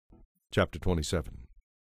Chapter 27.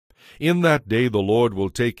 In that day the Lord will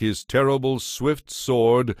take his terrible swift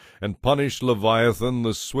sword, and punish Leviathan,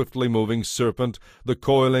 the swiftly moving serpent, the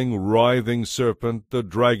coiling, writhing serpent, the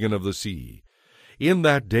dragon of the sea. In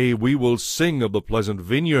that day we will sing of the pleasant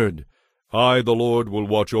vineyard. I, the Lord, will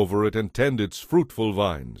watch over it, and tend its fruitful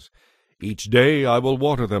vines. Each day I will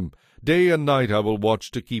water them, day and night I will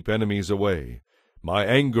watch to keep enemies away. My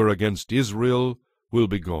anger against Israel will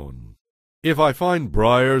be gone. If I find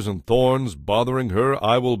briars and thorns bothering her,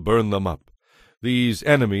 I will burn them up. These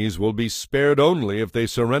enemies will be spared only if they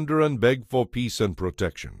surrender and beg for peace and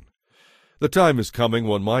protection. The time is coming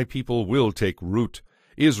when my people will take root.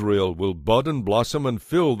 Israel will bud and blossom and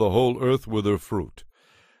fill the whole earth with her fruit.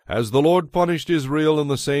 Has the Lord punished Israel in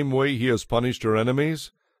the same way he has punished her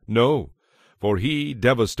enemies? No, for he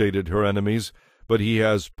devastated her enemies, but he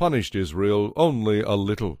has punished Israel only a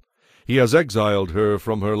little. He has exiled her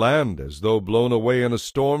from her land, as though blown away in a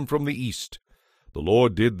storm from the east. The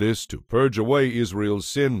Lord did this to purge away Israel's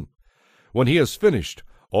sin. When he has finished,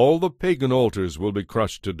 all the pagan altars will be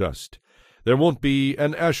crushed to dust. There won't be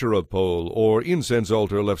an Asherah pole or incense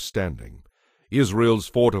altar left standing. Israel's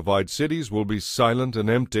fortified cities will be silent and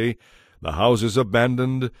empty, the houses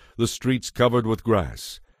abandoned, the streets covered with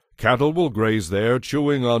grass. Cattle will graze there,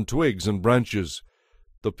 chewing on twigs and branches.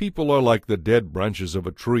 The people are like the dead branches of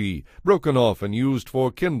a tree, broken off and used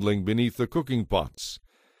for kindling beneath the cooking pots.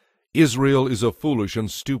 Israel is a foolish and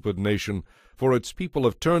stupid nation, for its people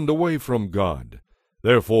have turned away from God.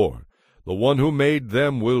 Therefore, the one who made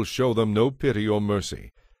them will show them no pity or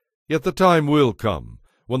mercy. Yet the time will come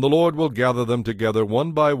when the Lord will gather them together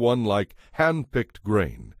one by one like hand-picked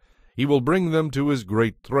grain. He will bring them to his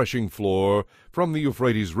great threshing floor, from the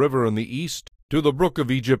Euphrates River in the east to the brook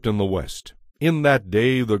of Egypt in the west. In that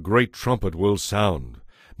day the great trumpet will sound.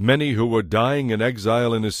 Many who were dying in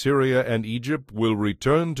exile in Assyria and Egypt will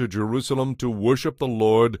return to Jerusalem to worship the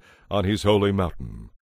Lord on his holy mountain.